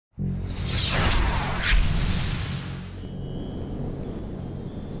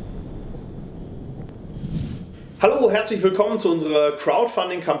Hallo, herzlich willkommen zu unserer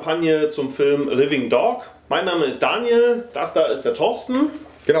Crowdfunding-Kampagne zum Film Living Dog. Mein Name ist Daniel, das da ist der Thorsten.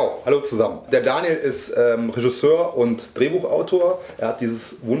 Genau, hallo zusammen. Der Daniel ist Regisseur und Drehbuchautor. Er hat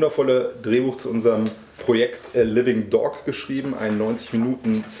dieses wundervolle Drehbuch zu unserem Projekt Living Dog geschrieben, einen 90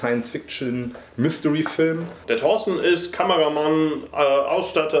 Minuten Science-Fiction-Mystery-Film. Der Thorsten ist Kameramann,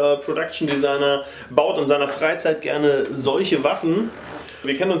 Ausstatter, Production Designer, baut in seiner Freizeit gerne solche Waffen.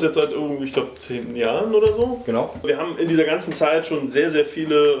 Wir kennen uns jetzt seit, ich glaube, 10 Jahren oder so. Genau. Wir haben in dieser ganzen Zeit schon sehr, sehr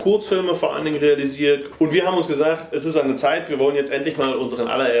viele Kurzfilme vor allen Dingen realisiert. Und wir haben uns gesagt, es ist eine Zeit, wir wollen jetzt endlich mal unseren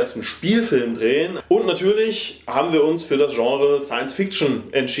allerersten Spielfilm drehen. Und natürlich haben wir uns für das Genre Science Fiction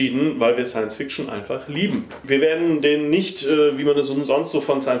entschieden, weil wir Science Fiction einfach lieben. Wir werden den nicht, wie man es sonst so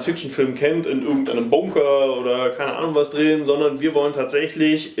von Science Fiction Filmen kennt, in irgendeinem Bunker oder keine Ahnung was drehen, sondern wir wollen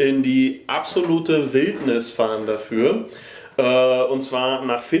tatsächlich in die absolute Wildnis fahren dafür. Und zwar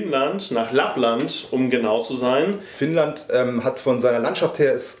nach Finnland, nach Lapland, um genau zu sein. Finnland hat von seiner Landschaft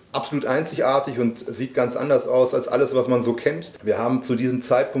her ist absolut einzigartig und sieht ganz anders aus als alles, was man so kennt. Wir haben zu diesem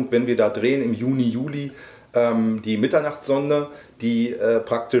Zeitpunkt, wenn wir da drehen, im Juni, Juli, die Mitternachtssonne, die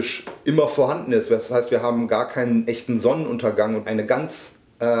praktisch immer vorhanden ist. Das heißt, wir haben gar keinen echten Sonnenuntergang und eine ganz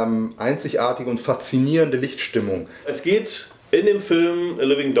einzigartige und faszinierende Lichtstimmung. Es geht in dem Film A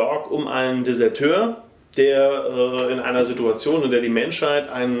Living Dog um einen Deserteur, der in einer Situation, in der die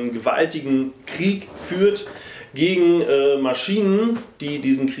Menschheit einen gewaltigen Krieg führt gegen Maschinen, die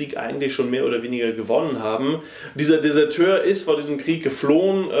diesen Krieg eigentlich schon mehr oder weniger gewonnen haben. Dieser Deserteur ist vor diesem Krieg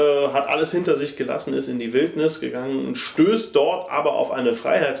geflohen, hat alles hinter sich gelassen, ist in die Wildnis gegangen und stößt dort aber auf eine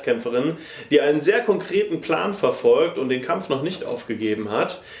Freiheitskämpferin, die einen sehr konkreten Plan verfolgt und den Kampf noch nicht aufgegeben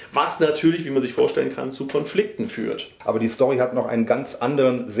hat, was natürlich, wie man sich vorstellen kann, zu Konflikten führt. Aber die Story hat noch einen ganz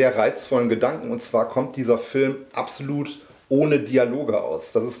anderen, sehr reizvollen Gedanken, und zwar kommt dieser Film absolut ohne Dialoge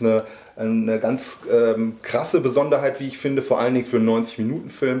aus. Das ist eine ganz krasse Besonderheit, wie ich finde, vor allen Dingen für einen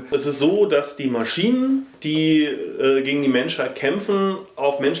 90-Minuten-Film. Es ist so, dass die Maschinen, die gegen die Menschheit kämpfen,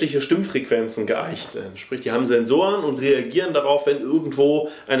 auf menschliche Stimmfrequenzen geeicht sind. Sprich, die haben Sensoren und reagieren darauf, wenn irgendwo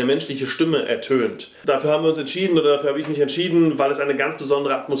eine menschliche Stimme ertönt. Dafür haben wir uns entschieden, oder dafür habe ich mich entschieden, weil es eine ganz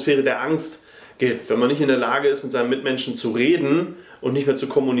besondere Atmosphäre der Angst gibt. Wenn man nicht in der Lage ist, mit seinen Mitmenschen zu reden und nicht mehr zu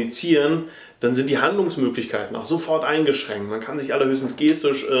kommunizieren, dann sind die Handlungsmöglichkeiten auch sofort eingeschränkt. Man kann sich allerhöchstens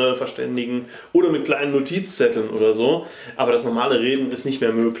gestisch verständigen oder mit kleinen Notizzetteln oder so, aber das normale Reden ist nicht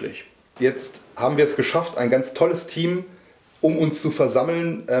mehr möglich. Jetzt haben wir es geschafft, ein ganz tolles Team um uns zu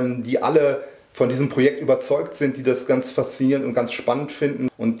versammeln, die alle von diesem Projekt überzeugt sind, die das ganz faszinierend und ganz spannend finden,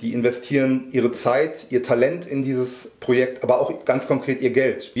 und die investieren ihre Zeit, ihr Talent in dieses Projekt, aber auch ganz konkret ihr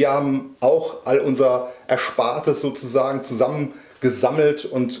Geld. Wir haben auch all unser Erspartes sozusagen zusammengesammelt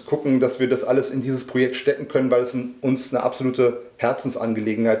und gucken, dass wir das alles in dieses Projekt stecken können, weil es uns eine absolute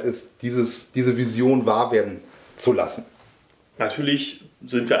Herzensangelegenheit ist, diese Vision wahr werden zu lassen. Natürlich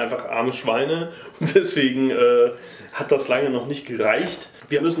sind wir einfach arme Schweine und deswegen hat das lange noch nicht gereicht.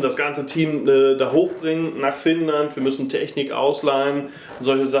 Wir müssen das ganze Team da hochbringen nach Finnland, wir müssen Technik ausleihen und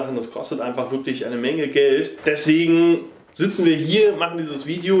solche Sachen. Das kostet einfach wirklich eine Menge Geld. Deswegen sitzen wir hier, machen dieses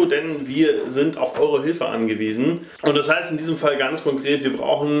Video, denn wir sind auf eure Hilfe angewiesen. Und das heißt in diesem Fall ganz konkret, wir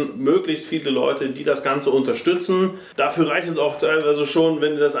brauchen möglichst viele Leute, die das Ganze unterstützen. Dafür reicht es auch teilweise schon,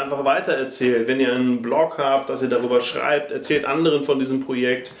 wenn ihr das einfach weitererzählt. Wenn ihr einen Blog habt, dass ihr darüber schreibt, erzählt anderen von diesem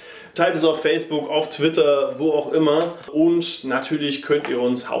Projekt. Teilt es auf Facebook, auf Twitter, wo auch immer. Und natürlich könnt ihr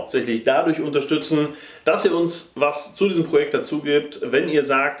uns hauptsächlich dadurch unterstützen, dass ihr uns was zu diesem Projekt dazu gibt. Wenn ihr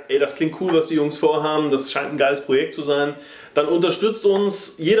sagt, ey, das klingt cool, was die Jungs vorhaben, das scheint ein geiles Projekt zu sein, dann unterstützt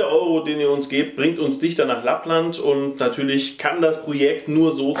uns. Jeder Euro, den ihr uns gebt, bringt uns dichter nach Lapland. Und natürlich kann das Projekt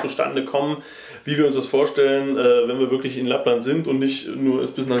nur so zustande kommen, wie wir uns das vorstellen, wenn wir wirklich in Lapland sind und nicht nur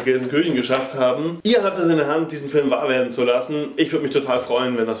es bis nach Gelsenkirchen geschafft haben. Ihr habt es in der Hand, diesen Film wahr werden zu lassen. Ich würde mich total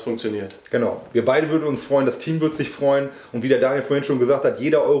freuen, wenn das funktioniert. Genau, wir beide würden uns freuen, das Team wird sich freuen, und wie der Daniel vorhin schon gesagt hat,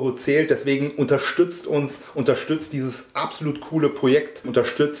 jeder Euro zählt, deswegen unterstützt uns, unterstützt dieses absolut coole Projekt,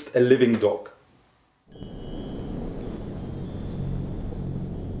 unterstützt A Living Dog.